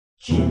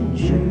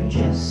Ginger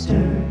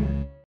Jester.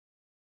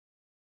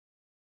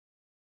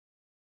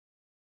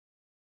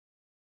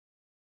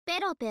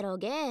 Pero pero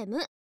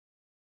game.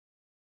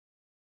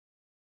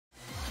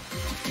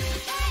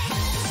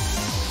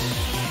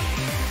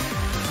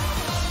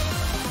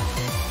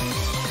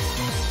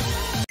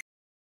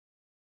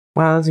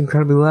 Wow, that's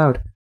incredibly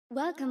loud.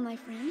 Welcome, my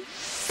friend.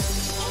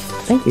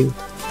 Thank you.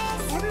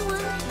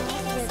 Everyone,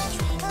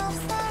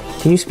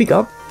 Can you speak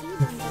up?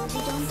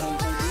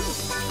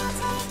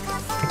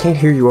 I can't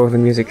hear you over the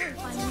music.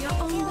 find your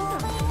own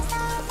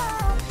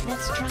rhythm.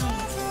 Let's try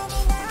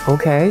it.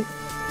 Okay.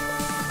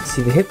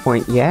 See the hit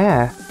point,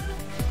 yeah.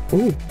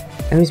 Ooh.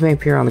 Enemies may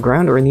appear on the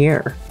ground or in the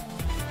air.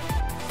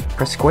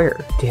 Press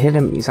square to hit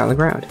enemies on the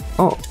ground.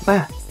 Oh,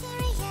 ah.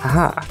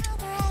 Haha.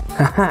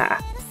 Haha.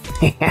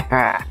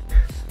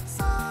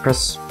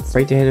 Press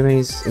right to hit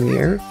enemies in the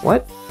air?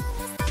 What?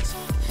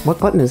 What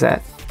button is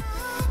that?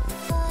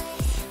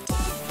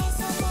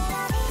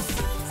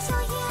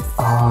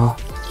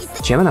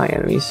 Gemini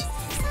enemies.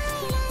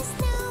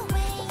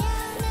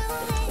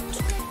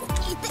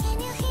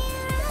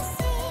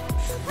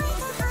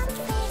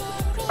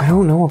 I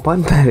don't know what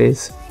button that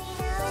is.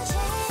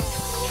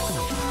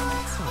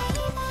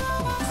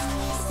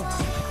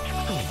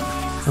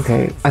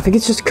 Okay, I think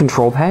it's just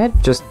control pad,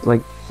 just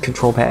like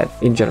control pad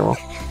in general.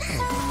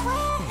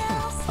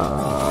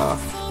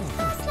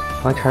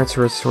 Like hearts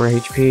restore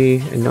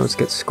HP, and notes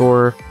get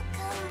score.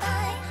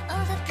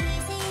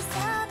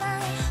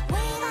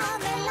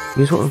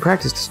 Use what in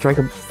practice to strike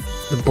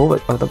the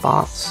bullet of the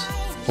boss.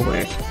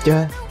 Away.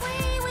 Yeah.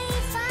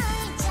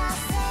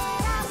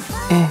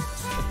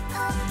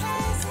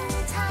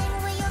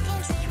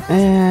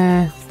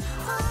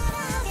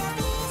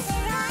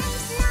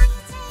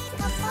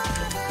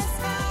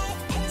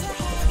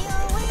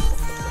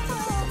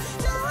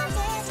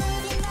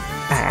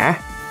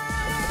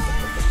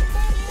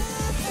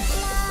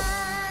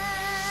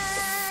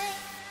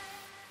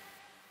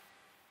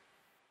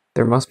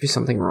 There must be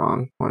something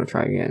wrong. I want to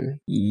try again.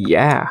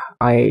 Yeah,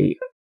 I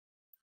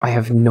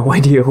have no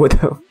idea what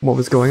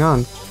was going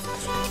on.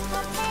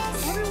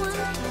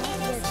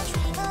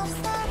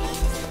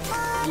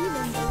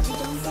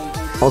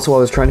 Also, I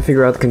was trying to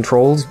figure out the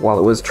controls while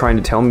it was trying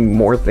to tell me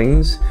more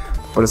things,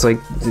 but it's like...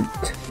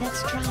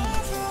 Let's try it.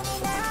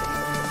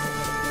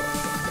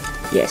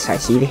 Yes, I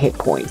see the hit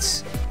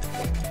points.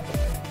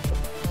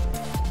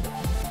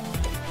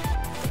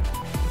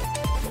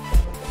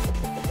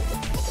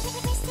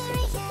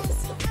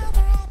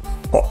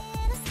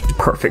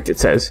 Perfect, it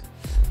says.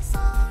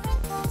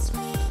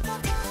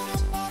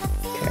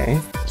 Okay.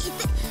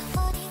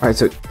 Alright,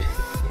 so...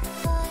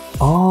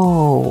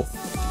 Oh!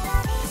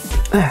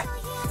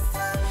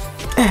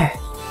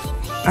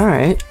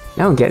 Alright,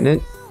 now I'm getting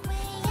it.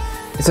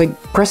 It's like,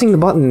 pressing the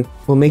button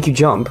will make you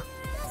jump.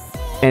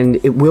 And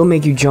it will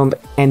make you jump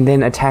and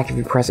then attack if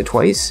you press it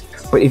twice.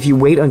 But if you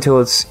wait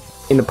until it's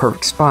in the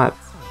perfect spot,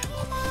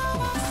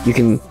 you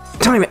can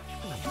time it!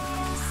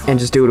 And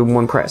just do it in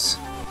one press.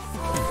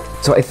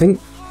 So I think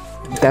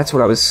that's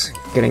what I was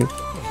getting.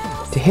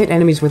 To hit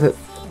enemies with it.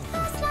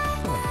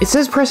 It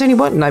says press any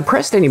button. I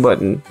pressed any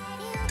button.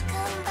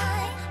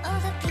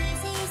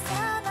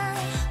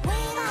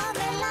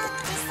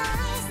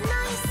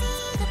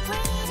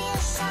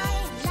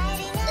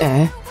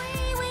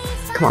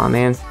 Come on,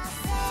 man.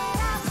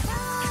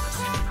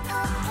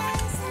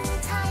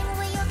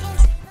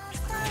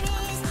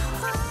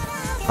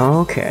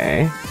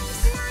 Okay.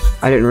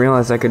 I didn't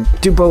realize I could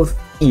do both.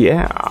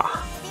 Yeah.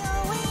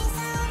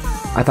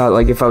 I thought,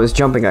 like, if I was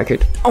jumping, I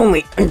could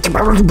only...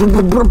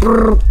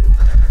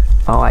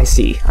 Oh, I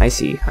see.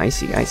 See,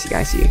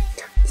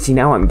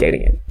 now I'm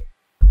getting it.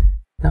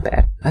 Not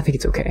bad. I think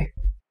it's okay.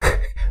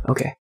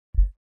 Okay.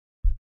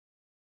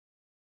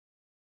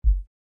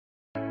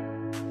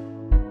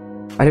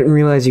 I didn't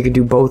realize you could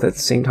do both at the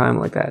same time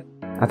like that.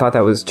 I thought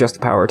that was just a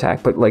power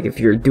attack, but, like, if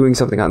you're doing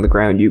something on the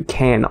ground, you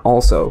can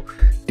also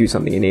do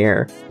something in the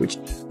air, which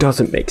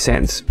doesn't make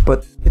sense,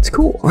 but it's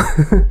cool.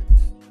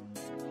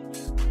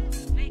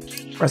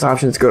 Press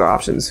options, go to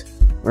options.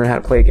 Learn how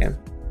to play again.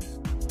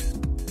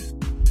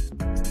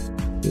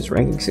 Use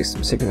ranking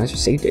system, synchronize your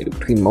save data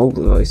between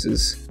mobile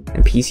devices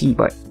and PC,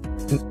 but...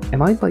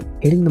 Am I, like,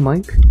 hitting the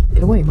mic?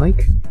 Get away,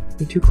 Mike.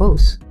 You're too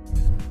close.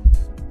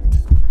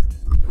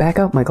 Back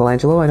up,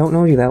 Michelangelo, I don't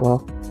know you that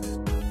well.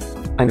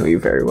 I know you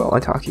very well, I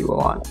talk to you a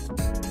lot.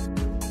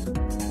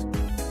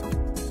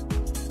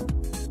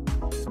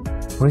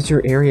 What is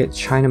your area at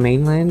China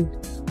mainland?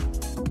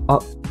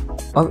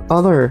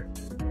 Other...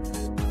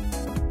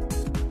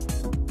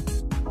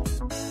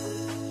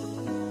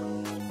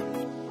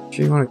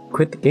 Sure you want to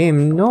quit the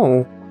game?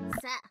 No.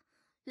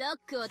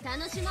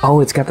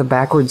 Oh, it's got the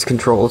backwards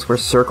controls where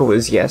circle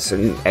is yes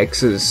and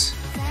X is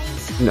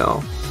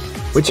no.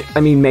 Which, I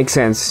mean, makes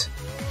sense.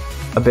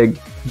 A big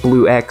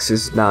blue X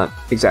is not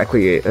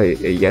exactly a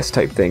yes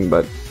type thing,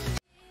 but...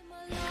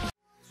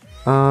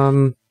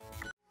 I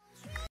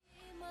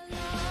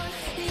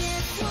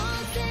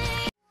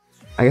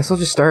guess I'll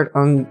just start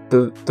on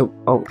the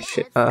oh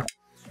shit, on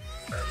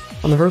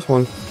the first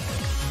one.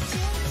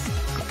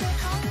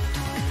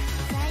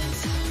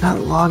 Not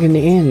logging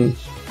in.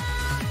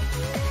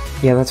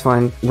 Yeah, that's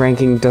fine.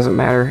 Ranking doesn't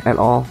matter at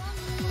all.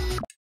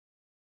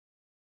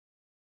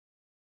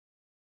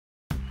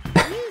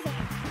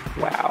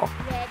 Wow.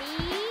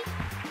 Ready?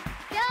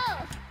 Go!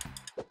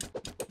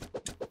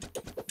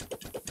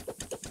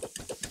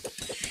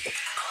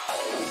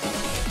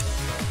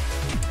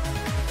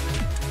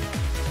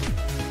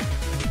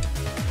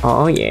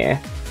 Oh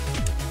yeah.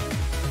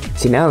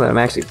 See, now that I'm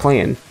actually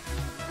playing,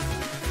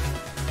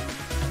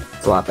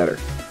 it's a lot better.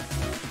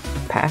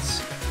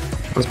 Pass?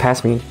 What does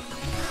pass mean?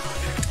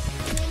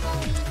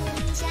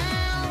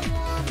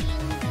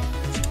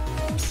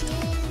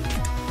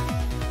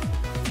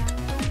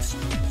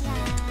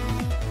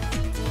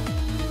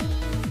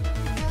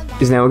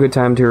 Is now a good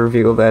time to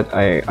reveal that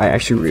I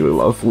actually really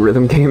love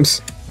rhythm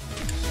games?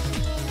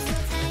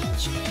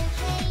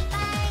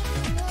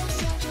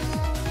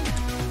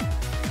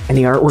 And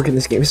the artwork in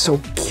this game is so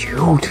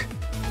cute!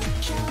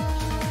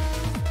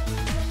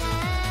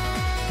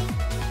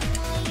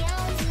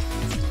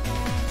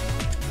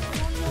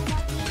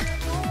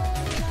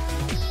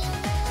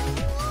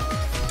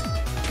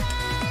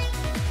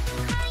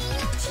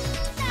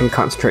 I'm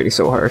concentrating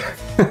so hard.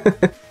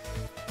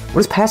 What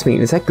does pass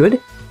mean? Is that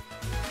good?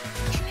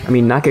 I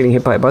mean, not getting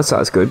hit by a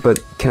buzzsaw is good, but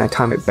can I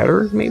time it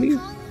better, maybe?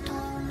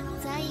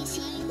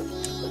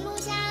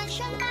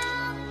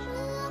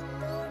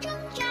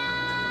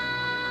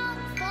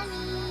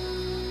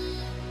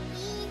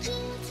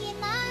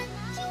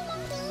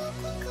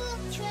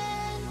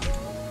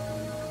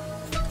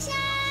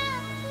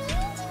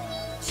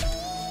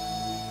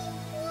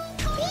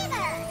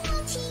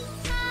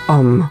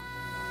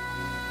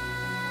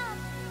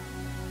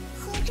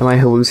 Am I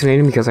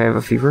hallucinating because I have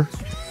a fever?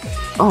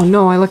 Oh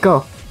no, I let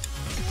go.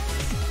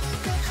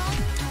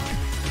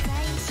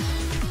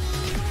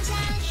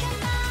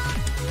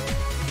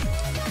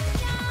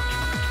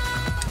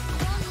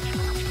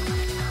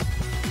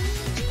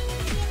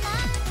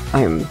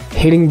 I am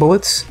hitting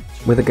bullets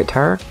with a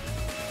guitar.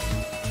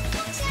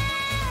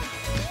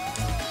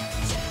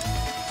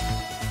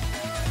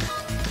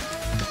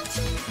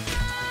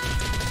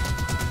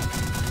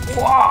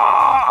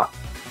 Wah!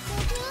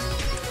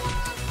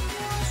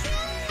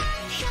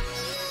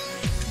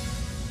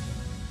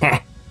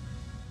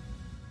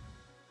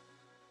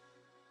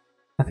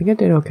 I think I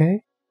did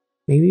okay.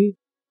 Maybe?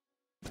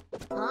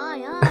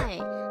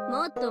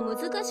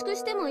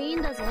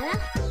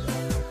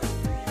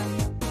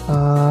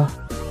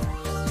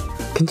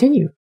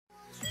 Continue.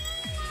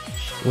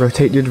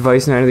 Rotate your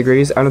device 90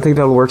 degrees. I don't think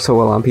that'll work so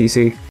well on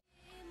PC.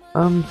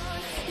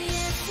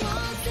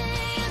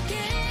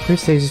 Clear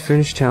stages,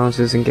 finish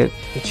challenges, and get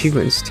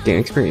achievements to gain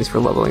experience for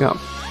leveling up.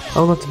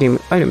 Level up to gain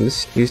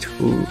items used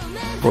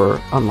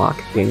for unlock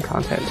game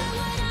content.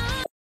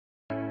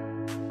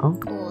 Oh.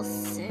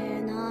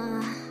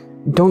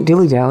 Don't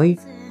dilly-dally.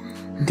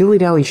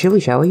 Dilly-dally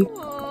shilly-shally.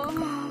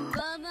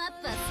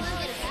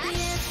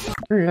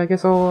 Alright, I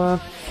guess I'll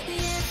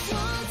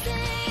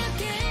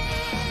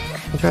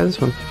try this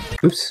one.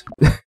 Oops.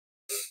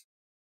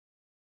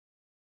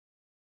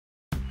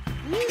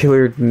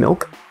 Killer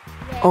milk?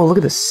 Oh, look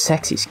at the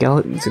sexy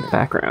skeletons in the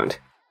background.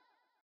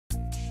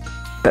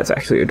 That's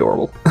actually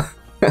adorable.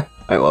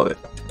 I love it.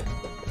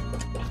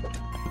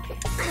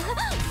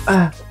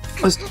 I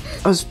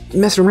was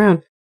messing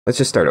around. Let's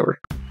just start over.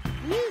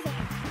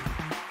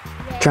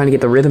 Trying to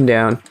get the rhythm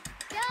down,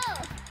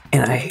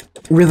 and I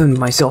rhythmed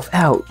myself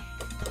out.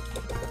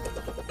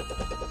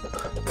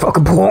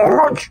 Fucking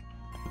punch!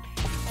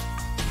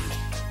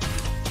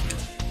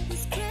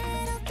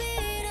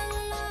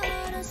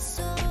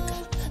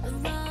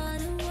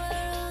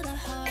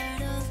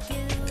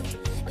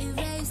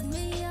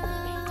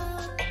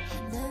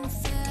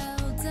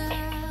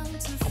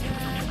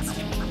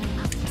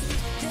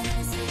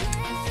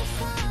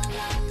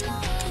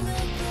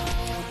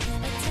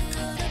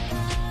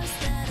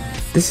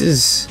 This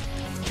is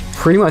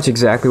pretty much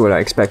exactly what I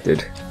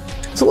expected.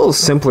 It's a little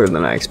simpler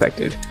than I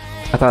expected.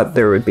 I thought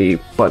there would be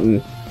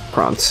button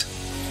prompts.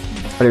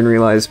 I didn't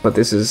realize, but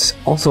this is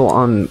also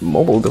on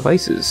mobile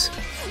devices.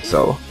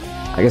 So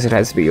I guess it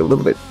has to be a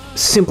little bit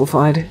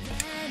simplified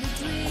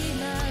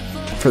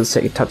for the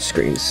sake of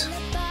touchscreens.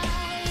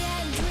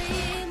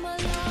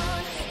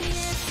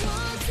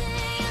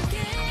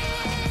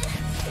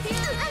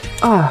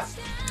 Ah!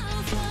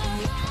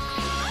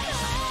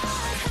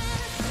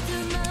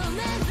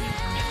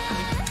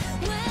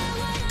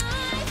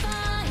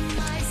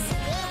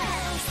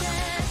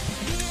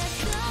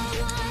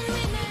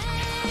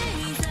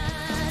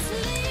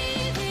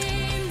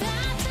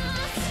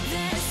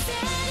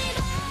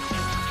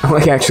 I'm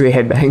like actually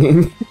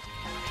headbanging.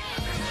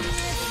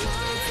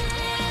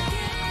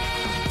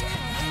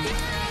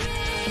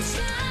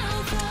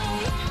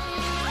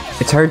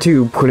 It's hard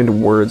to put into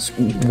words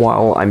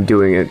while I'm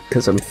doing it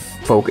because I'm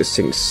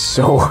focusing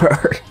so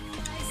hard.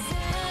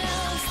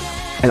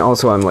 And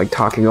also I'm like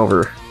talking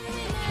over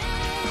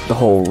the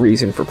whole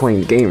reason for playing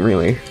the game,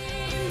 really.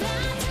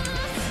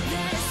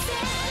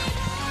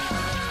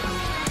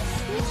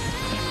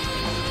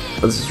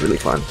 But this is really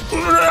fun.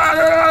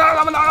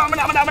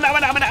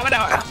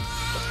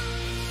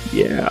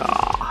 Yeah.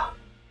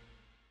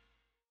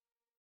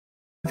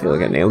 I feel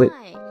like I nailed it.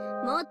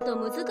 Oh,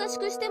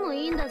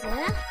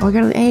 I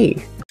got an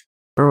A.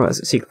 Bro has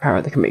a secret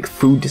power that can make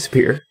food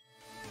disappear.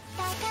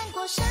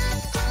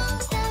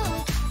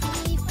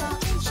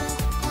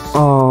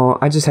 Oh,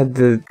 I just had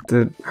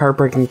the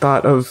heartbreaking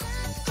thought of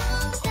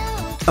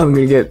I'm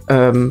gonna get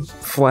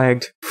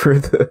flagged for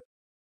the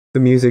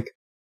music.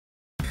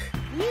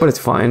 But it's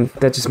fine.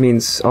 That just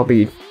means I'll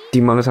be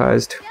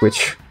demonetized,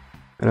 which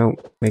I don't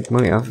make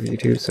money off of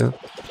YouTube, so.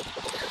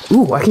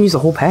 Ooh, I can use the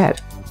whole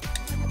pad.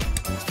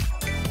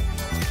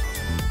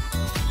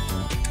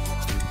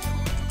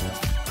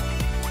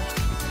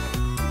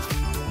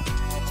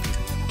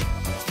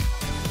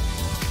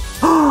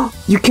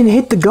 You can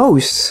hit the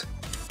ghosts!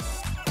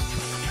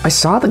 I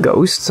saw the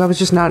ghosts, I was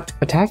just not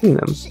attacking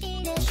them.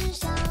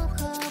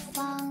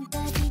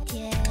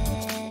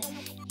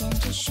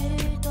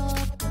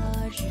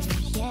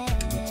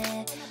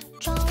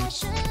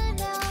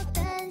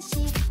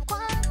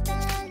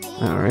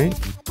 Alright.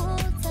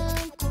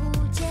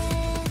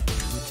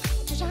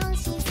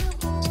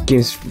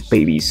 Game's for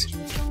babies.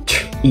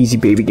 Easy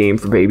baby game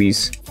for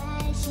babies.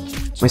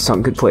 My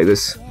son could play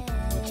this.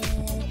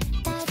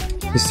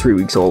 He's 3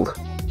 weeks old.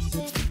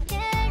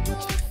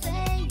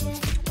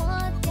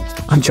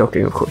 I'm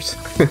joking, of course.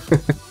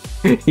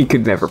 He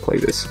could never play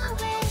this.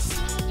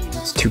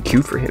 It's too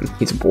cute for him.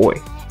 He's a boy.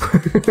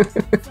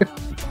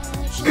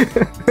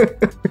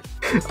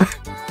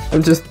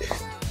 I'm just,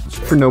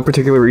 for no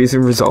particular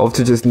reason, resolved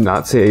to just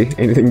not say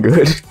anything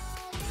good.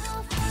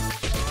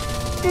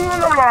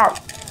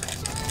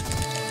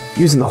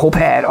 Using the whole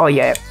pad, oh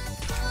yeah.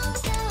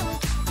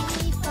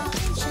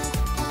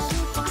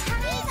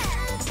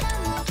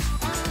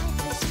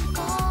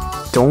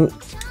 Don't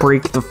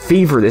break the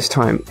fever this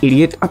time,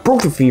 idiot. I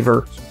broke the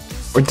fever.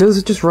 Or does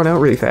it just run out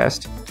really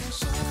fast?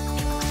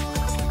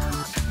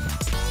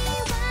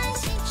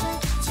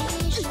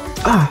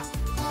 Ah!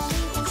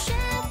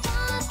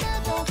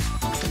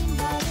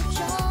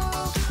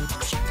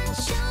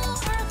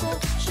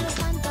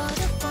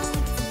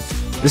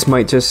 This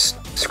might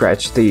just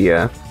scratch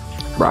the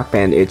Rock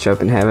Band itch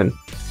up in heaven.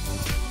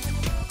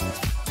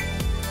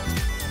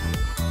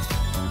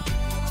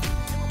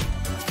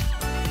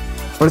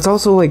 But it's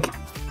also like,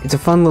 it's a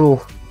fun little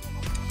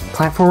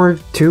platformer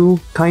too,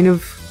 kind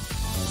of.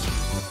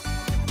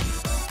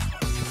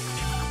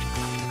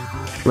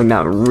 Like,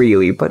 not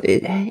really, but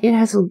it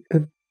has a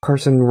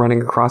person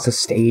running across a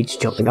stage,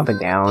 jumping up and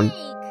down,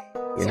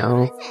 you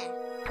know?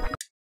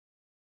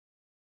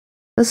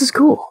 This is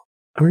cool.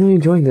 I'm really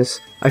enjoying this.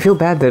 I feel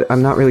bad that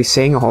I'm not really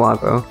saying a whole lot,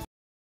 though.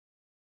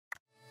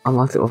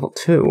 Unlocked at level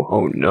 2.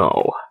 Oh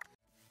no.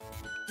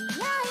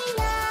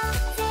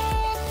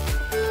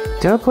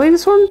 Did I play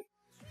this one?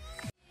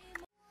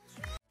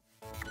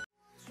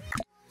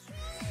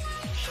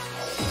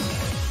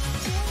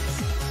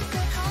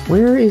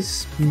 Where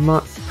is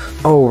my...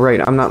 Oh, right,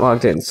 I'm not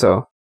logged in,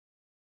 so...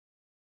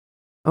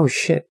 Oh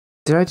shit.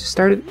 Did I just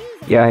start it?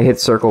 Yeah, I hit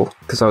circle,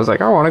 because I was like,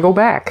 I want to go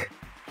back!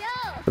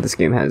 But this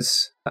game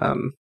has,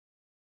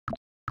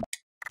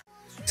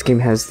 This game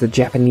has the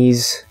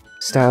Japanese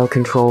style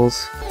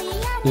controls.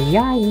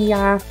 Yeah,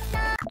 yeah.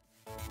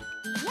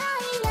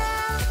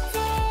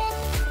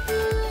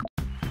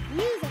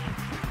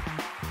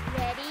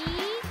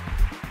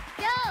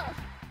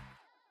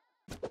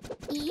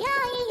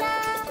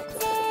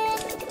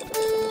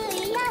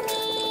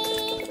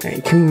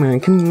 Alright, come on,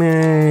 come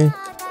on.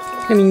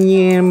 Come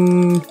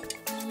on.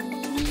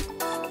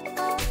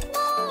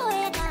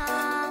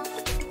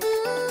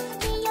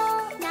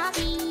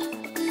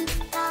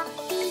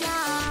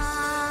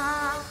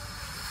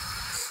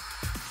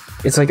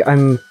 It's like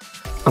I'm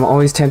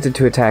always tempted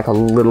to attack a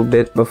little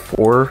bit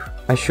before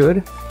I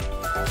should.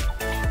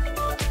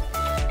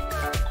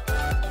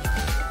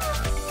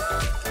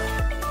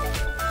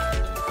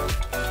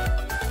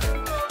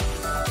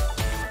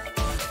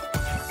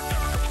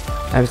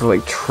 I have to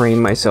like train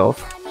myself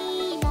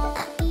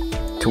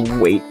to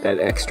wait that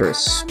extra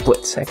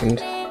split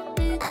second.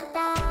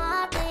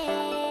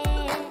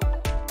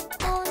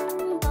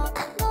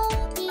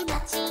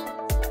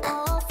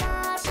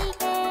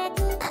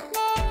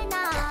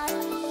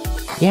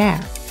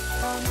 Yeah.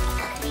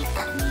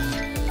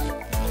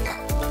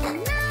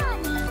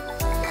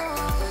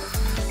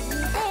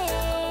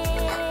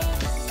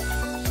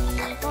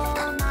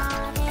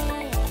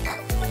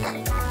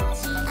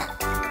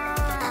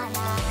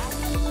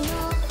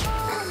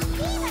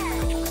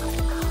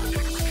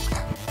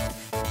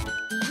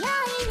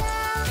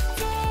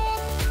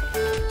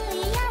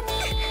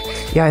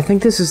 Yeah, I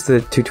think this is the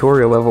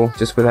tutorial level,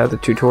 just without the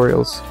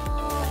tutorials.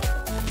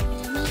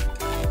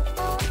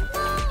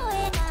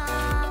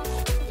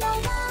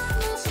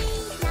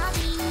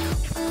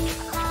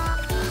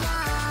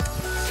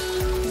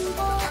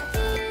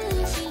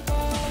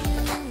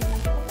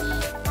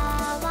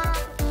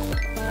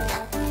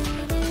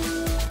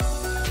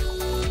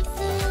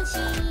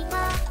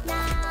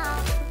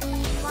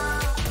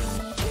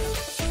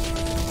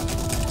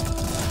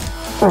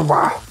 Oh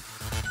wow.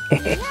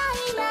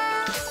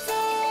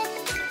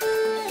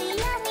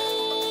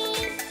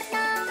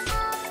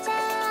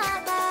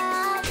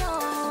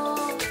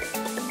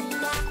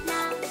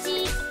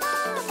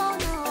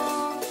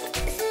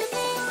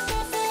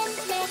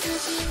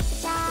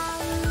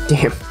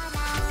 Damn.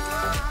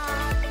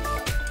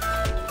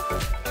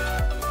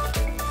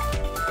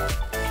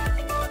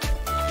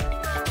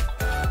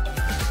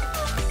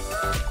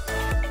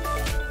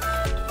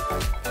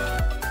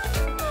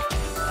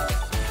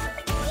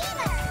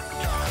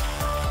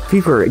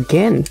 Fever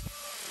again.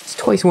 It's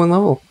twice one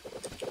level.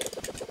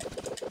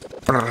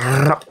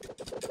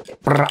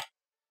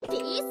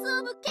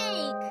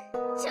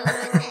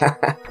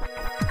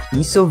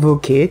 Piece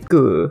of cake.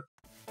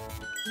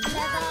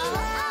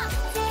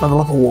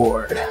 Level up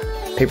award.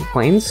 Paper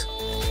planes?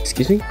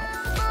 Excuse me?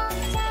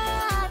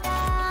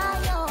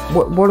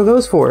 What are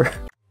those for?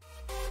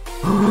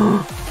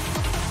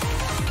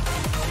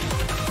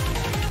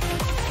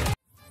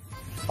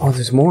 Oh,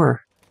 there's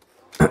more.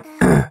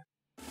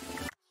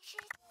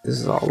 This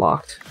is all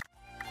locked.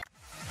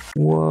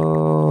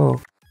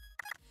 Whoa.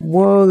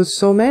 Whoa, there's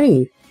so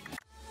many.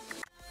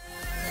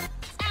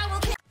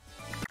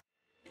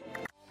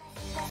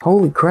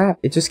 Holy crap,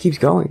 it just keeps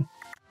going.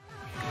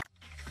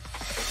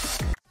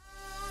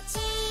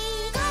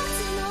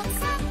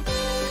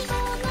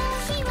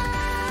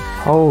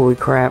 Holy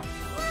crap.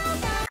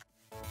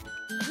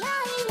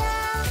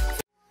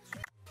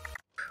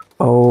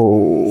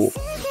 Oh.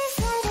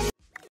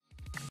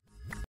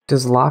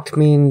 Does locked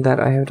mean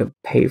that I have to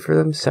pay for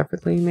them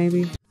separately,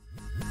 maybe?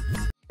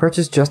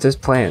 Purchase just as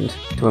planned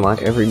to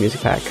unlock every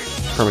music pack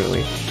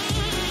permanently.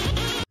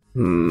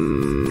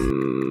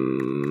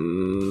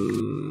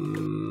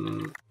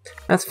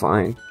 That's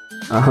fine.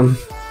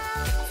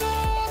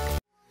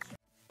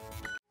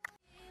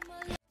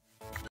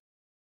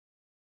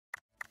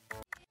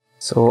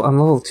 So I'm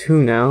level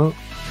 2 now.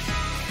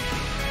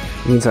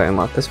 Means I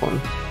unlock this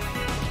one.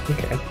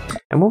 Okay.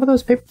 And what were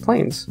those paper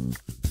planes?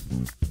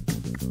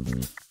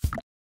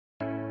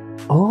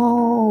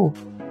 Oh!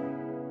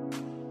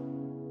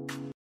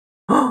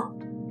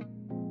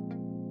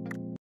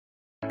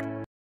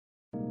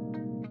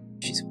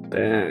 She's a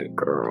bad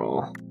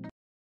girl.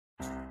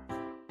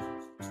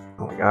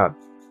 Oh my god.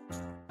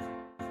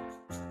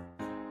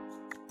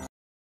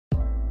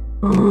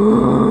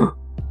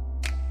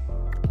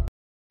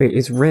 Wait,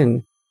 it's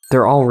Rin.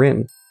 They're all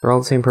Rin. They're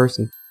all the same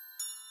person.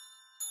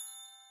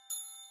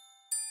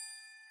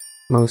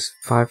 Most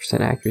 5%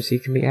 accuracy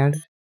can be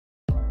added.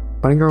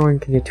 Bunny Girl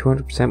can get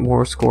 200%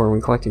 more score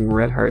when collecting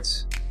red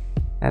hearts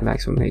at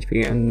maximum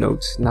HP and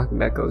notes, knocking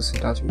back ghosts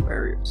and dodging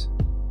barriers.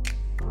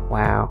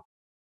 Wow.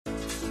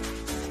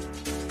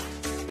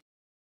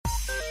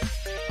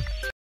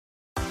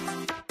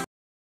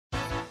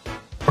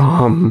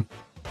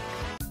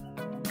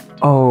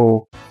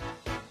 Oh.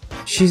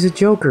 She's a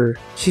Joker.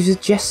 She's a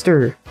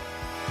Jester.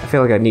 I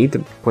feel like I need to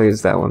play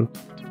as that one,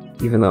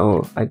 even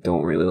though I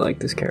don't really like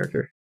this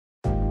character.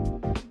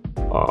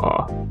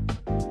 Aw.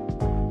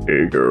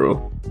 Hey,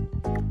 girl.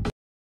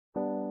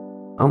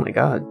 Oh my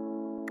god.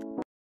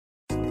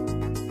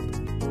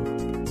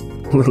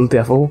 Little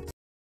devil.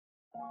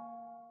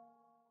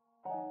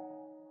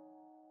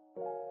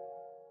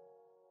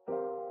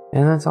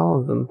 And that's all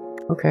of them.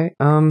 Okay,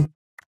 I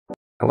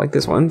like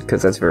this one,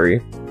 because that's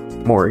very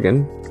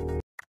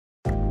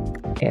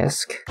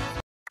Morrigan-esque.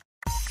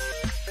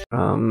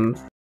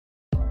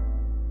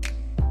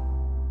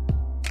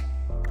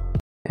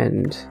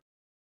 And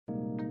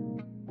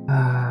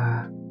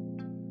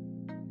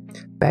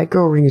bad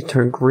girl rings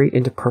turn great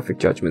into perfect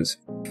judgments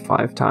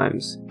 5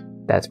 times.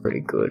 That's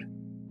pretty good.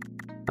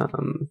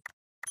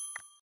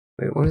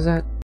 Wait, what is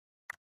that?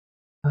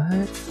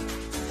 What?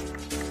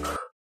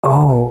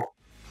 Oh,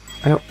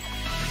 I don't.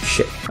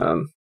 Shit.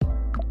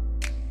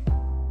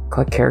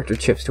 Collect character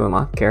chips to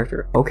unlock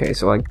character. Okay,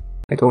 so I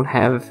don't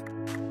have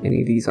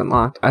any of these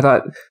unlocked.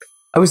 I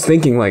was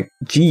thinking like,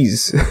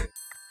 geez.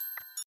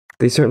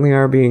 They certainly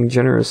are being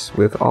generous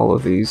with all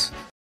of these.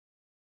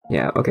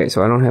 Yeah, okay,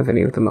 so I don't have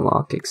any of them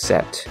unlocked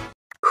except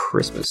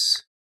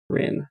Christmas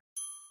Rin.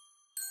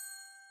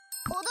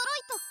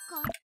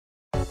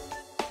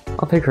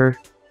 I'll pick her.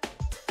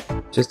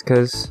 Just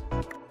because.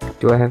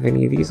 Do I have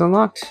any of these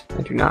unlocked?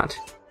 I do not.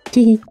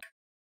 Teehee.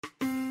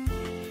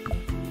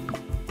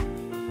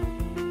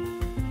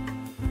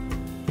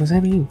 What does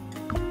that mean?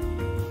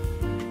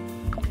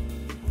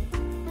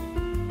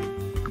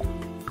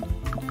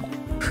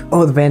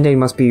 Oh, the band-aid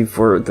must be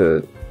for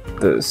the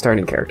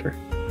starting character.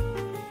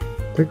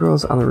 3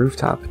 girls on the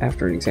rooftop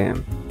after an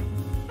exam.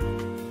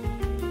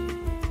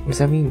 What does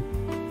that mean?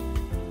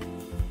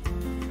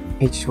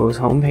 H2O's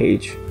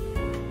homepage.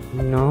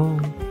 No.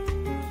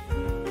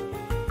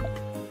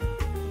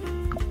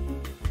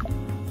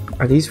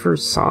 Are these for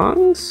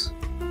songs?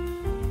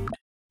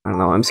 I don't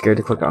know, I'm scared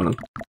to click on them.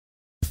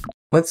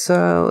 Let's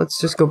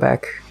just go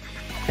back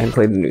and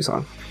play the new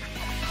song.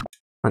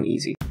 On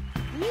easy.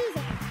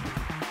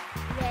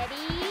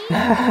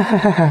 Ready?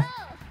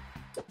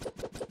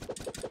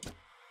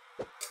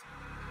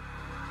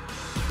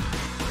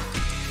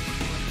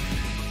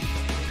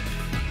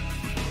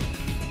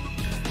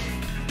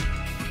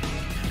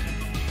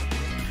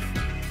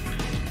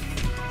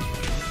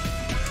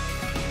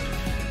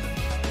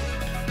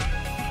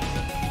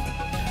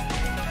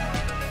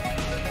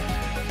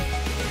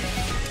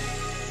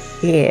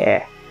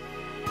 Yeah.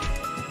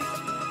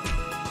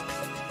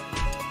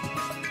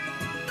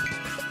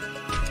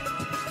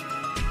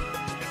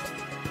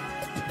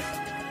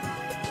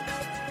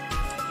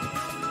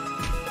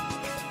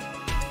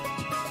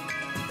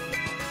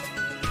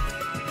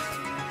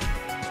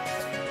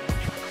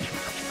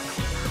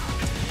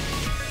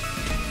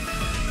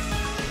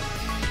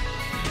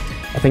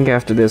 I think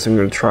after this I'm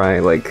gonna try,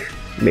 like,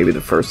 maybe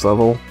the first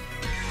level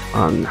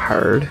on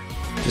hard,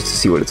 just to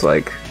see what it's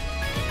like.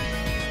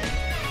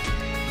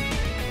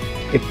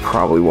 It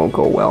probably won't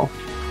go well.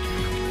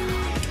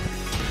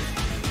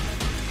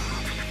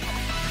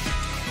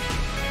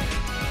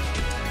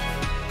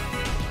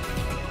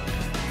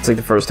 It's like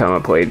the first time I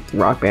played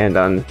Rock Band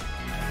on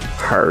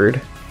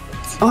hard.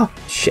 Oh,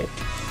 shit.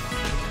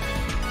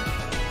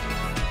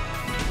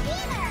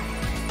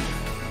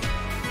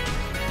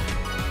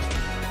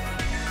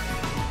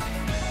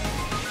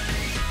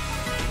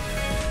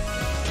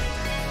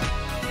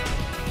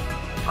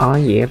 Oh,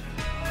 yeah.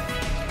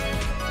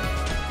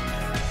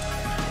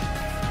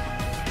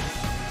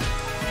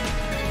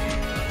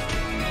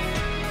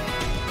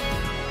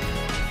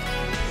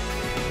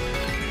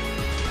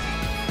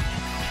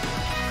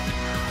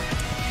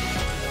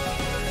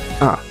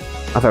 Ah,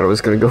 I thought I was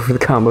gonna go for the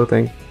combo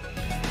thing.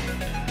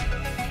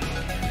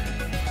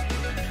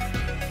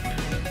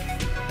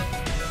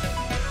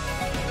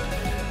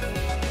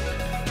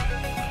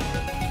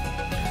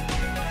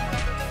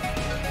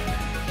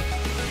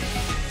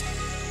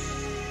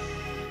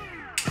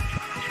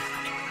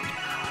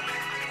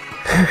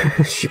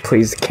 She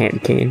plays the candy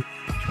cane.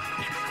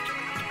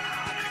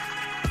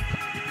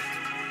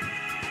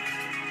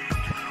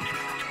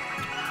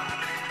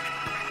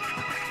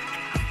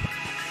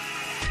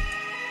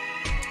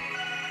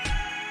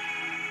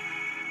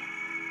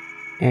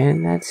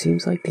 And that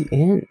seems like the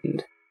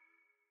end.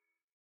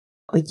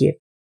 Oh yeah.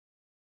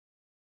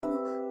 も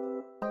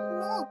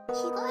う着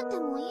替えて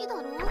もいいだ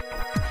ろ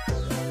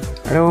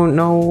I don't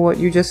know what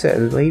you just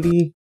said,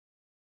 lady.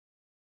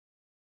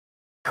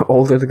 How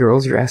old are the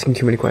girls? You're asking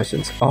too many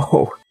questions.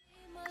 Oh.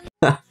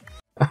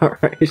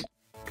 Alright.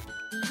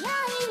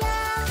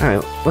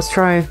 Alright, let's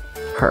try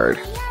hard.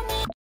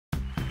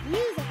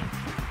 Music.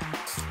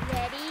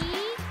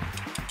 Ready?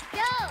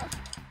 Go!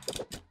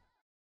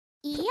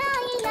 いやい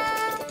や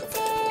全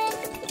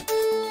部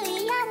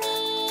嫌に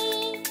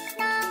な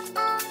っ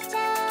ちゃ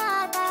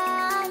だ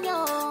よ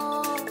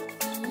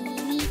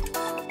君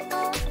と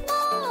覚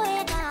え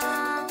が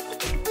不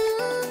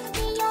器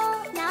用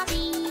なビ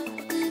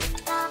ク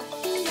タ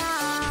リア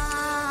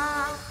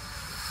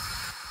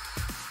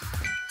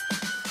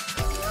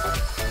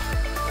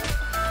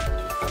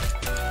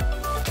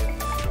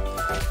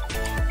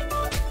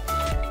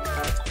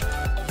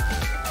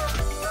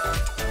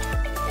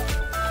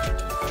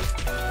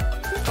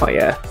Oh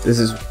yeah, this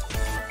is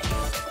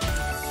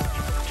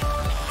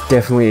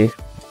definitely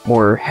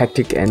more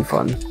hectic and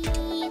fun.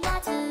 言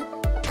わず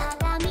た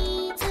だ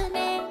見つ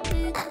め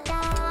るだ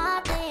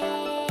け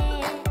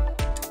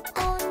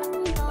今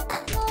度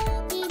の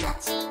命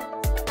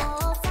を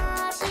さ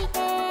して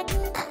く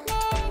れ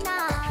な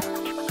い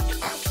隣に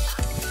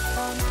こ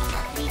んな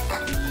に遠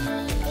く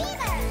で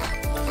最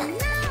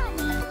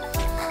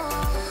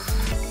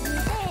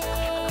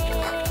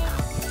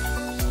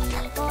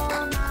後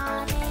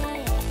まで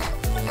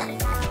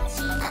照らし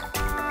たら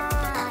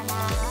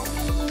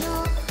いいの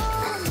に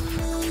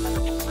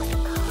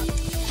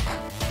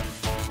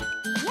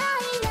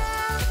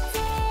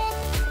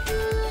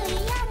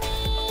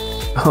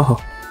Oh.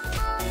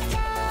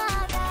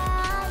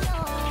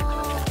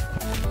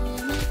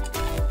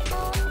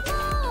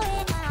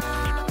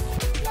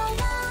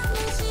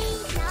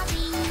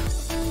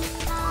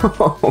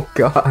 Oh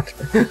god.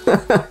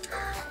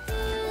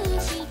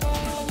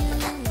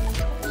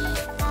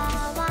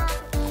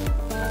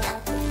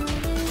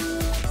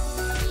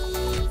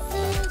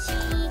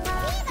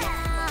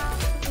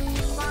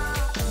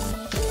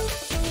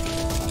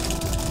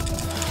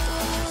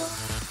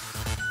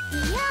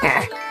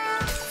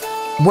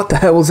 What the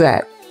hell was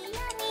that?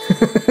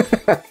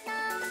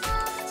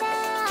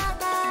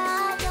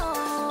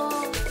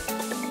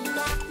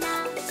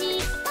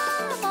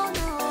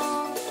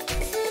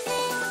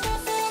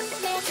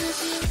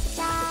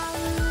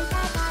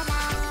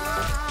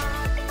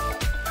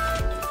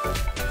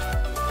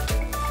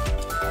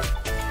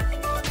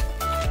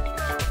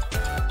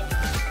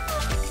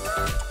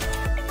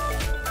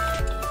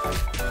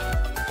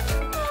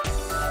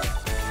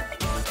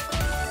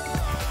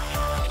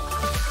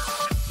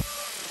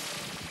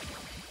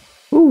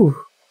 Ooh,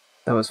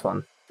 that was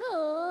fun. お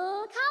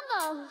ー、カ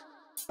モン。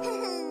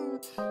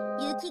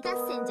雪合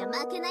戦じゃ負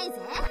けないぜ。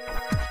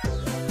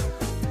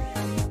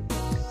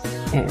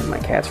 And my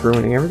cat's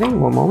ruining everything.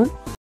 One moment.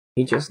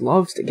 He just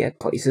loves to get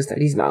places that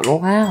he's not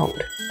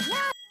allowed.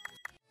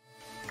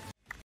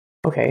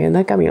 Okay, and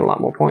that got me a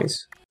lot more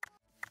points.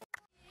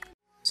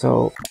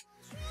 So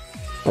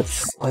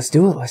let's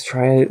do it. Let's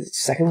try a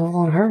second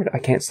level on hard. I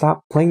can't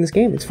stop playing this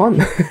game. It's fun.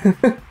 Ready?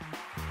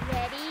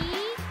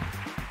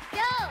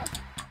 Go!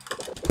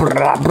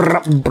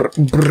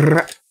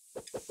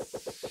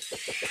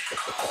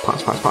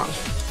 Punch, punch, punch.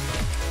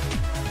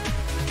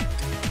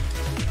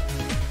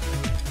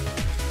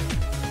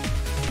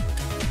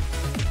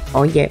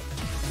 Oh yeah.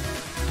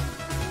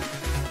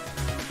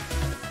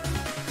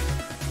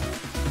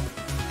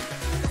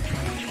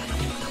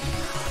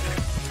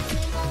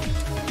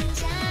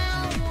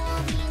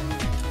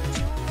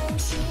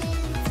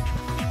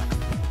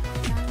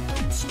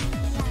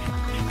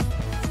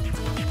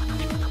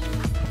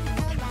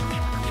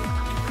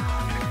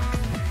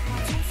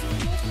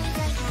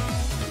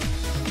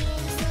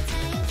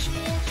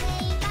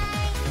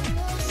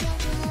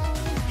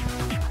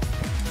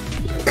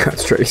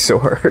 Concentrating so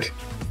hard.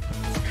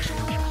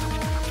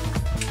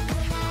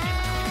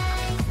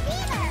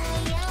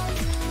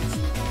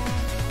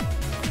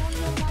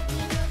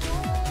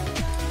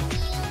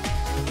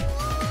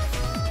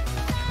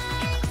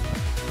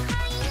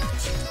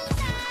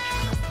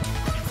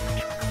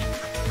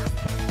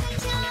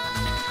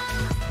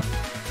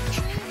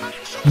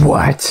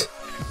 What?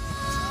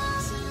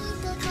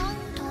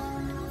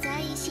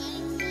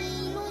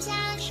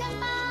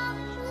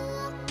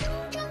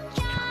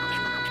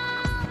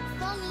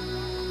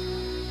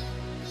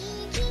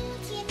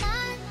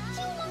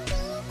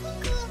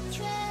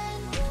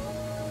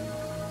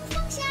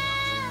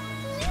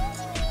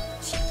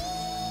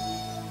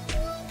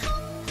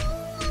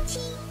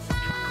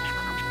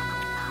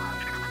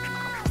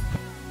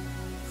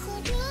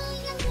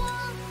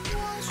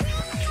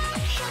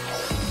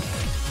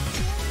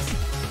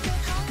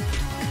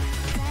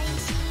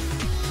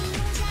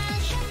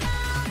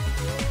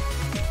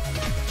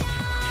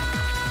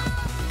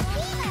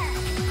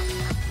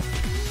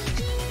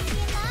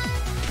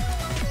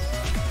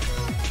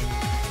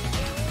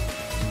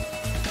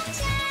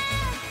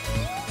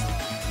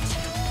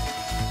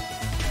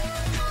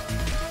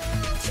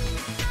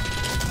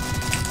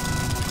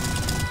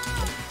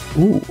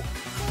 Ooh.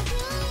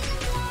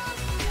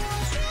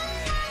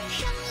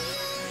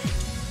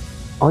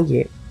 Oh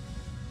yeah.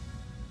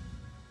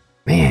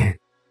 Man.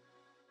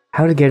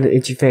 How to get an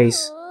itchy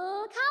face.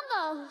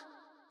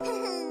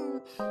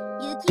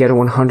 Get a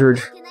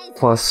 100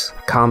 plus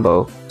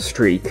combo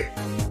streak.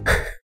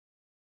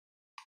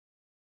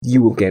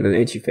 You will get an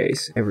itchy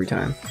face every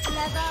time.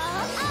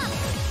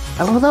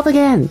 I leveled up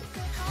again!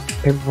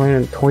 Paper plane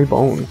and toy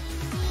bone.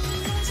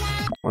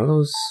 One of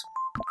those.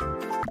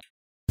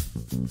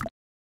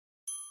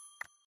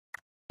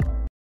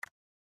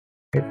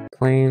 Paper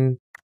plane.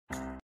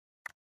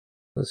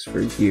 That's for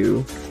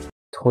you.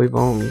 Toy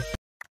bone.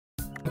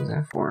 What is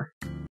that for?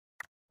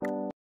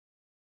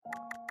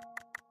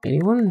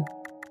 Anyone?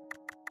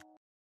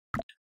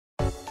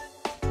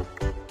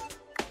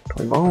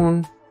 Toy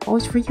bone. Oh,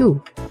 it's for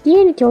you. Yeah,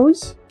 it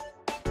goes.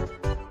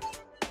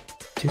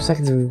 2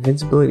 seconds of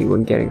invincibility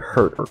when getting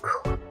hurt or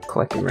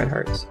collecting red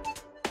hearts.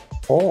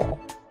 Oh.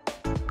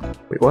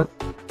 Wait, what?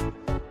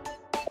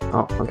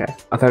 Oh, okay.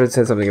 I thought it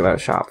said something about a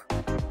shop.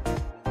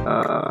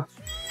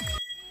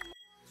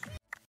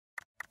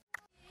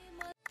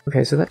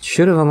 Okay, so that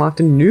should have unlocked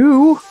a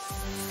new...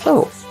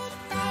 Oh.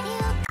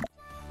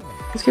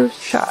 Let's give it a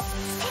shot.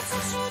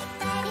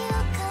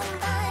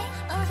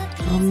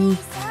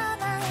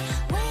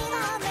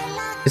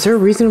 Is there a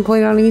reason to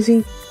play it on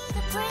easy?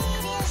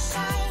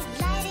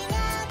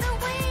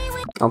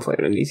 I'll play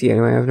it on easy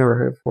anyway, I've never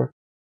heard it before.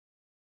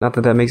 Not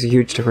that that makes a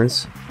huge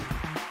difference.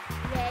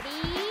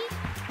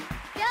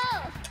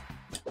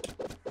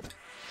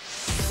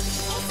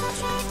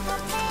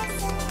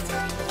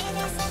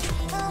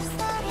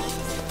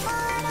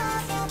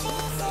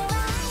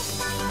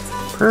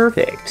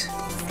 Perfect.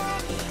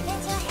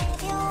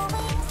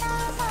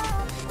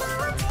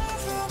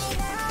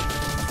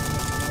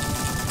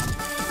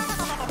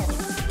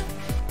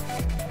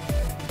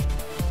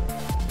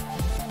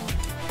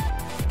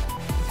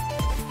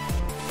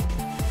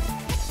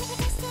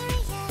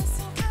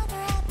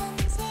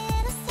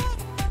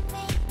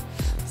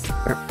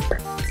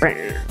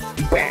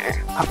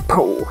 A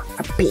poo,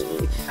 a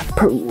pee, a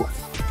poo.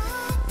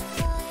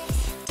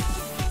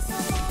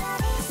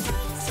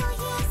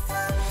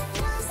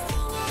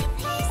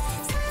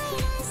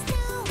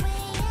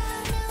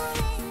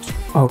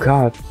 Oh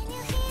god,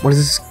 what is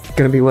this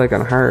gonna be like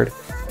on hard?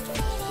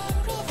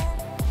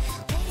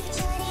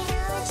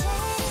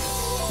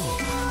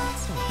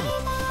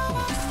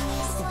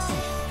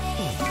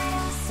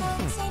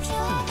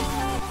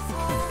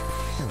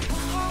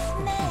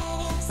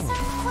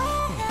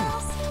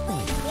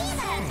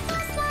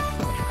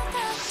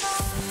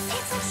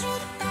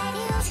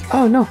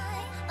 Oh no!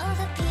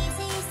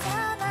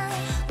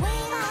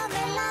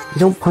 You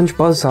don't punch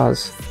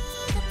buzzsaws.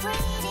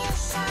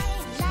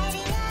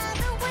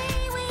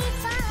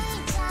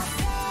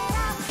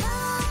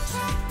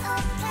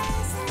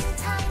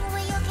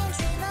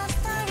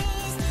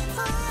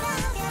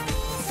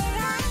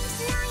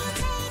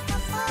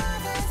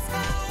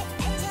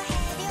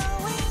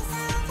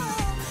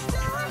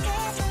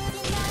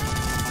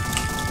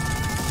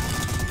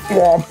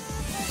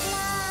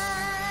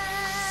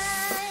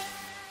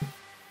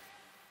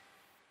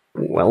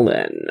 Well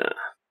then.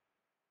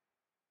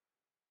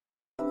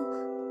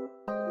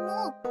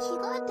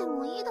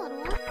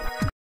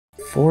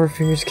 Four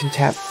fingers can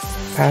tap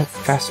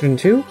faster than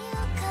two?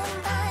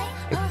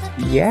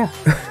 Yeah,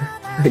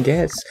 I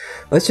guess.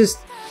 Let's just...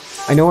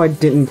 I know I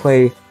didn't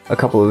play a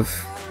couple of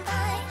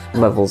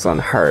levels on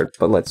hard,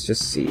 but let's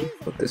just see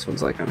what this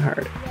one's like on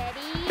hard.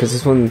 Because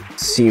this one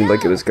seemed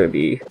like it was gonna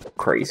be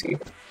crazy.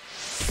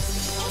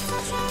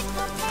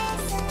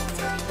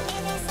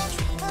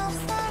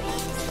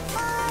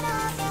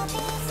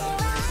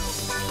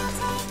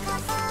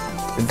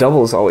 The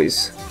doubles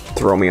always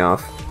throw me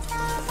off.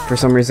 For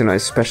some reason, I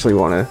especially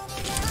want to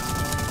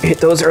hit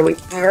those early.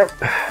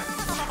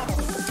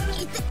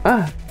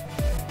 Ah!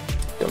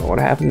 what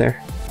happened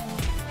there.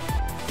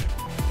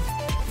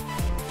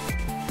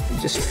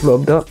 It just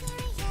flubbed up.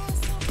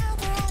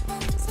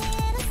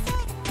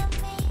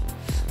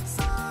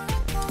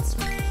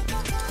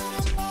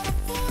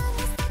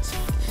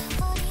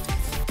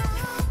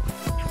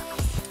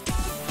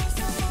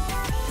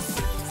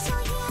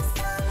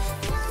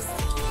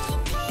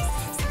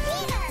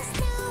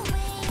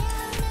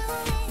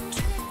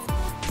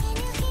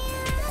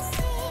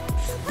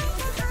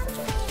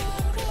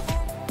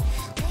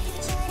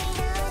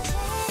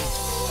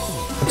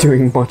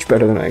 Doing much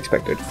better than I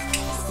expected.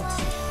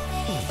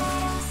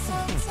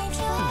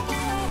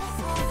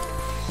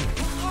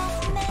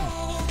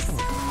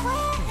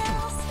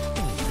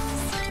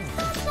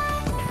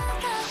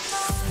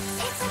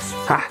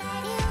 Ha!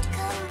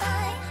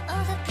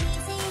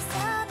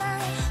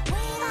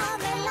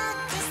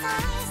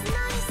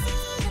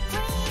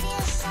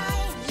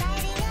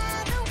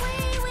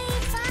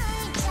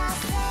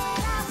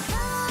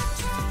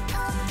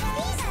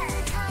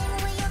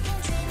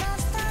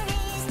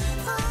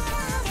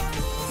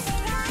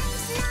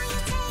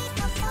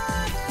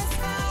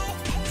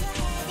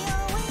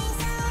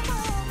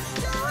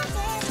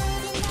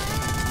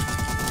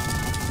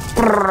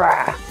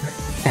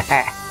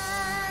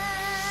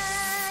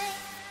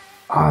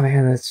 Oh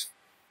man,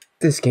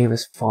 this game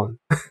is fun.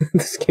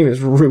 This game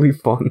is really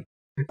fun.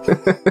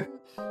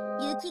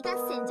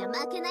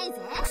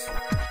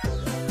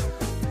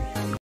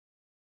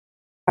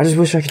 I just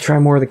wish I could try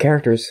more of the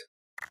characters.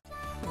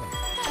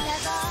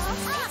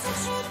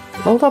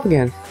 Hold up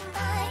again.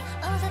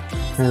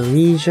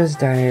 Alicia's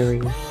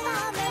Diary.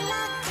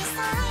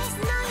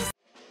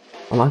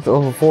 Unlocked at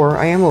level 4.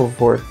 I am level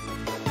 4.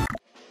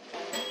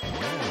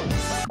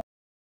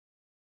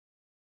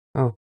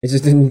 Oh, it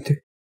just didn't.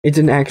 It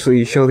didn't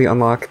actually show the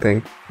unlock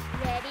thing.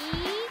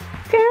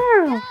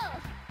 Go!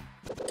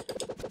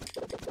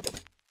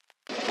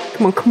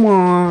 Come on, come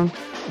on.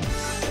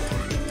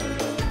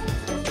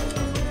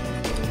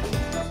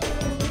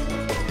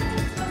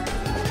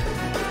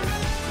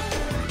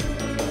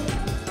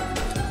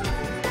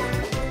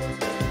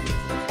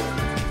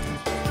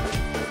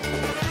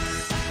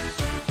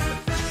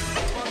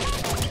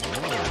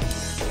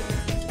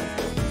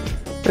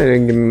 They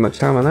didn't give me much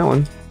time on that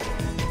one.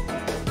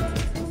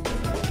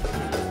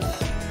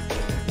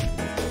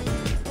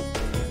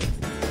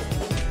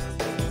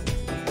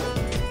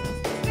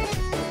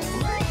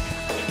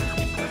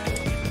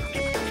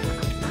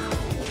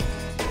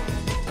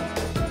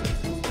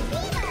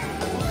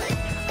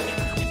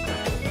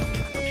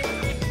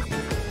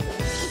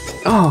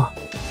 Oh!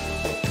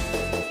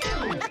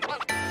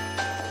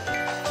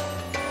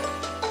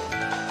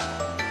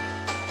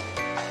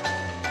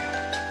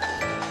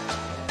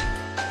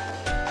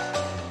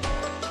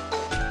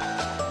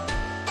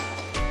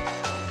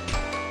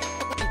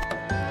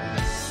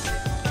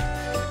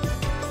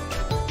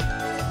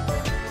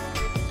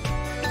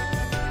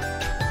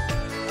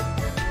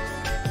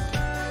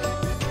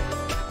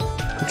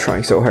 I'm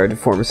trying so hard to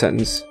form a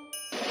sentence.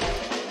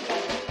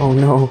 Oh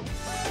no.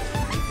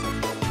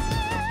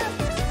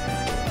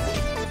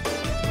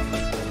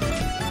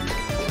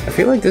 I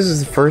feel like this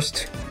is the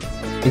first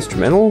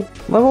instrumental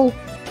level?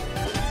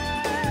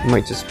 I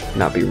might just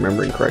not be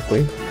remembering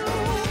correctly.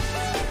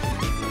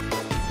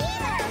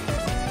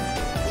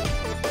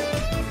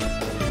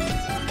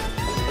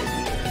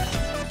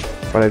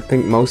 But I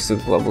think most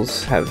of the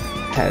levels have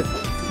had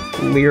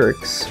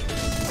lyrics.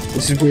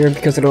 Which is weird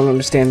because I don't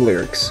understand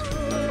lyrics.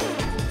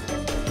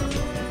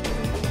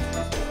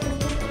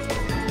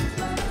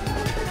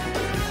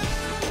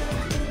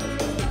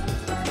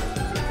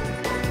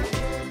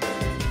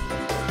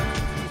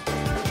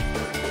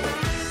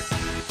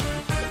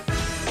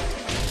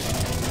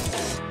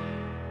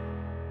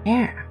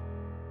 Yeah.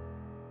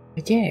 I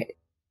did it.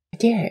 I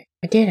did it.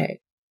 I did it.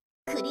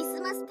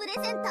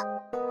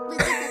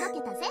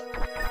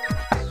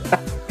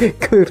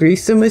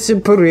 Christmas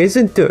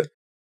present.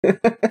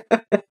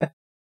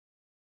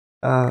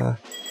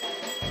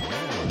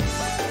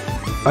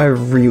 I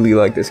really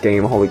like this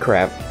game. Holy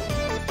crap.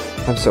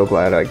 I'm so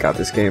glad I got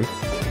this game.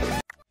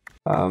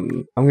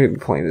 I'm gonna be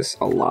playing this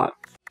a lot.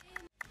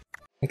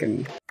 I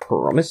can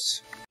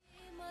promise.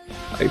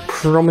 I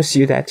promise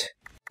you that.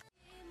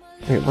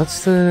 Wait,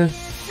 what's the...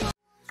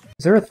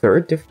 Is there a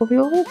third difficulty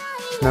level?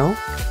 No?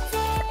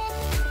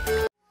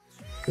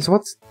 So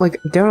what's, like,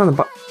 down on the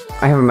bottom...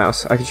 I have a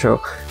mouse, I can show.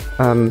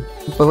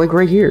 But like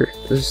right here,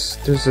 there's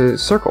a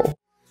circle.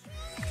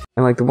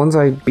 And like the ones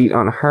I beat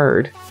on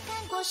hard...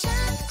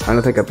 I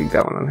don't think I beat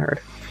that one on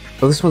hard.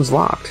 Oh, this one's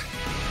locked.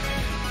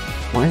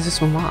 Why is this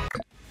one locked?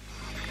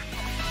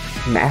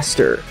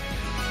 Master.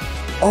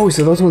 Oh,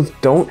 so those ones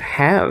don't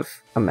have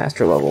a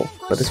master level,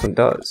 but this one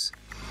does.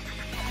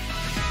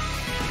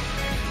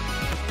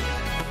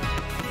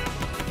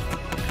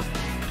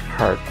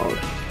 Hard mode.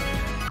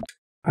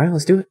 Alright,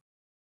 let's do it.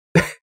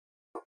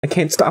 I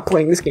can't stop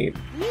playing this game.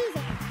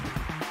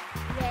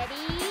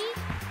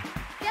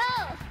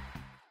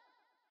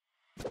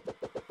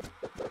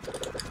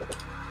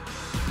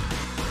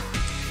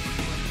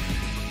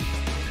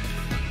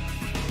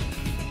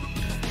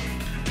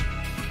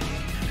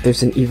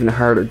 there's an even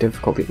harder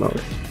difficulty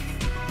mode.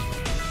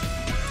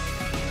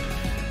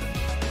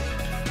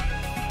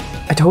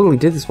 I totally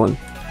did this one.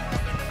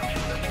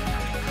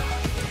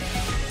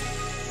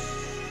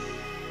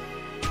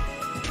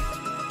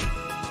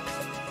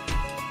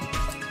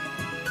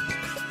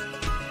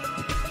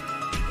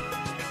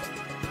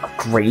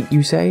 Great,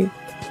 you say?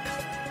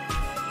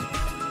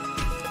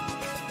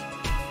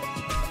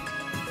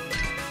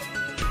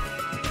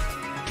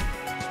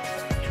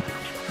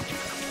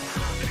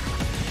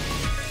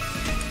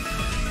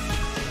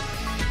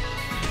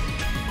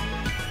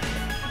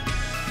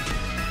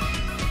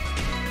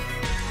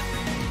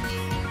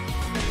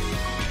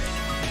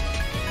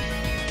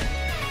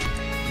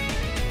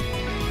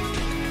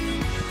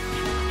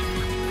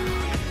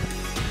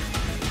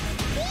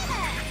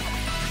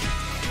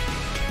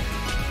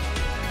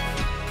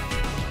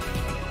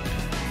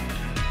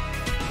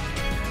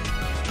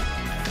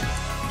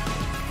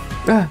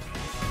 Ah.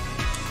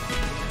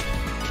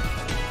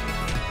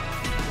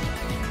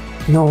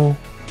 No.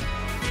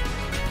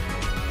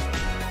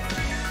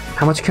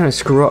 How much can I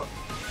screw up?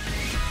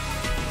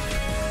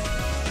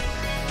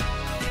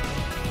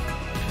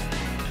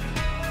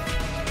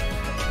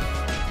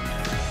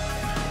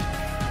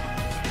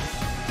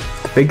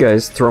 The big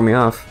guys throw me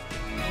off.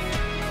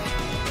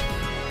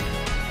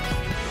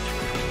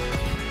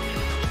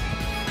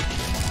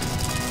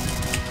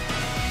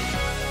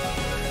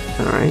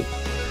 Alright.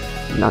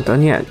 Not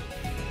done yet.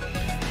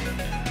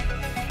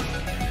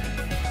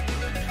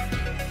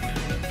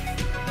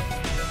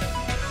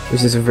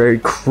 This is a very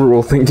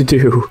cruel thing to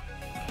do.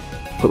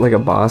 Put like a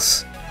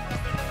boss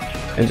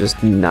and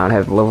just not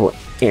have the level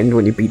end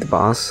when you beat the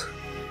boss.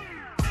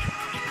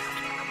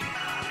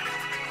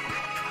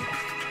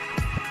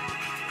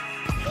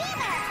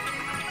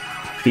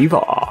 Fever!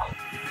 Oh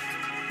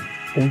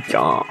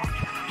yeah.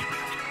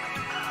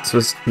 This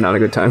was not a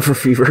good time for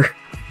Fever.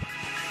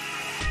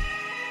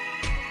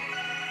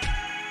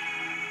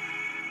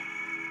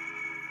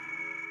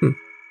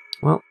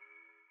 Well,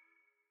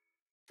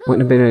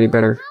 wouldn't have been any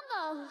better.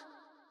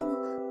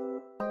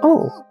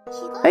 Oh,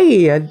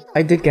 hey,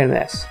 I did get an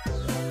S.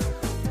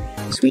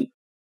 Sweet.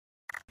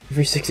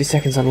 Every 60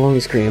 seconds on the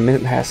loading screen, a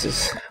minute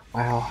passes.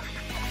 Wow.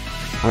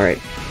 Alright.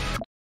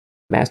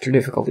 Master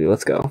difficulty,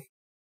 let's go.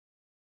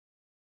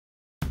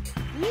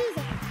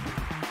 Music.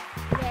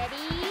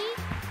 Ready?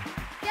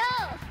 Go!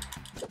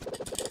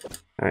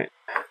 Alright.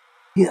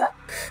 Yeah.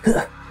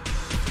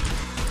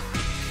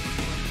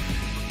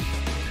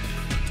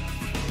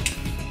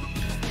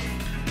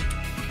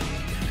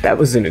 That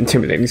was an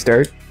intimidating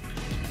start.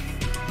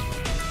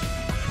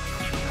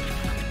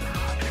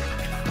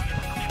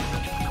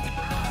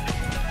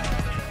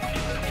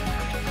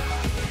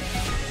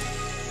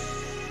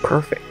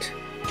 Perfect.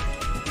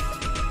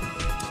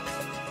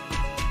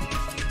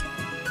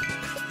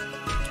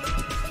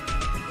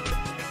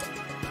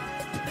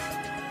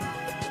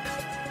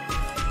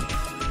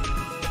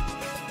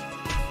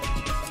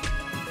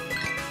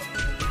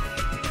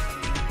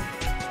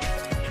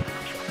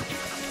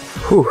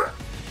 Whew.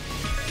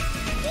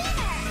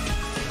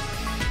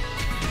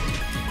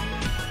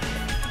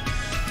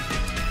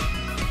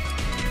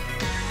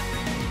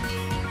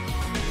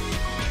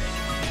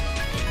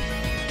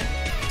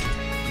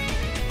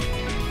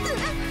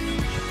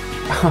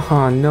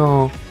 Oh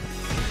no.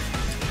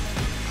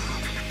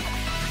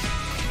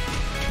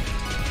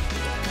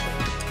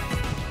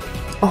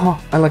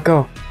 Oh, I let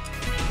go.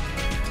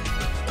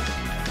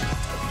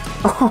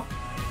 Oh.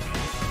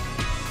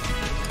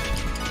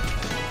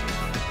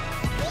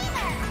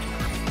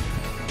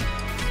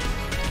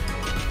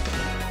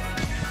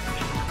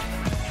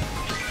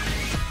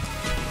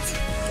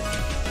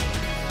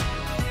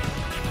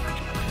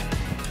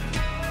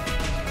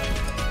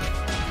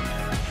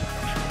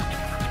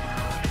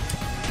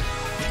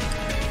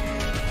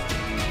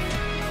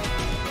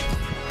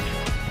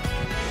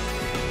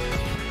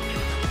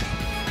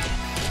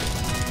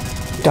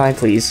 Die,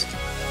 please.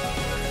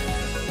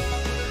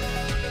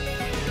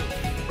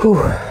 Whew.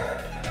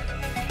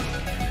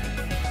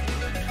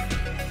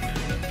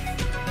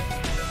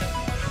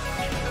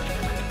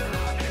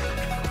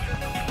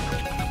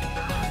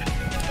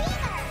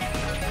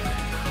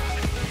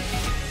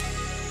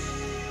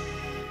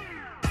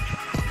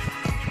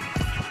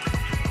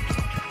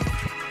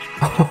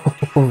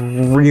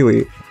 Oh,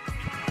 really?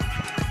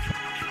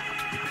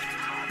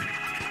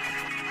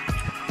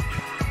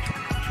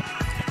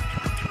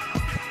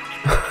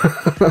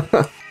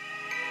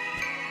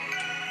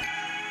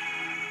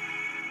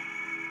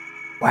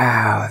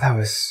 Wow, that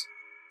was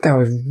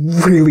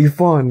really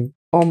fun.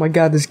 Oh my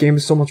god, this game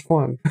is so much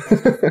fun.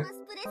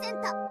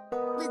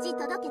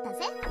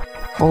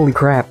 Holy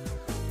crap.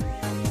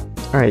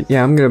 Alright,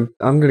 yeah, I'm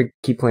gonna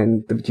keep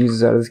playing the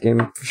bejesus out of this game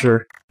for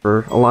sure,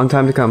 for a long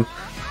time to come.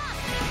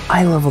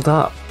 I leveled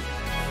up.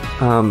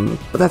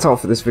 But that's all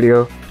for this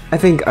video. I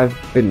think I've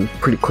been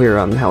pretty clear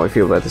on how I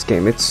feel about this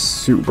game. It's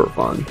super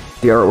fun.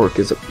 The artwork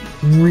is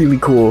really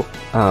cool.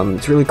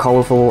 It's really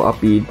colorful,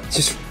 upbeat. It's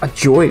just a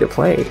joy to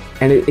play.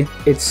 And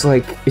it's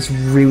like, it's a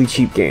really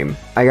cheap game.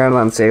 I got it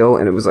on sale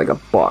and it was like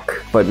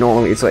 $1, but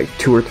normally it's like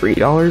 $2 or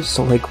 $3,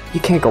 so like, you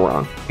can't go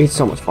wrong. It's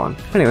so much fun.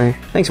 Anyway,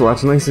 thanks for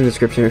watching. Links in the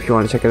description if you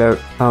want to check it out.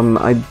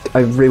 I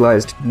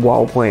realized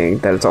while playing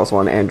that it's also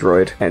on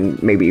Android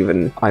and maybe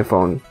even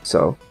iPhone,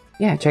 so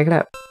yeah, check it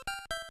out.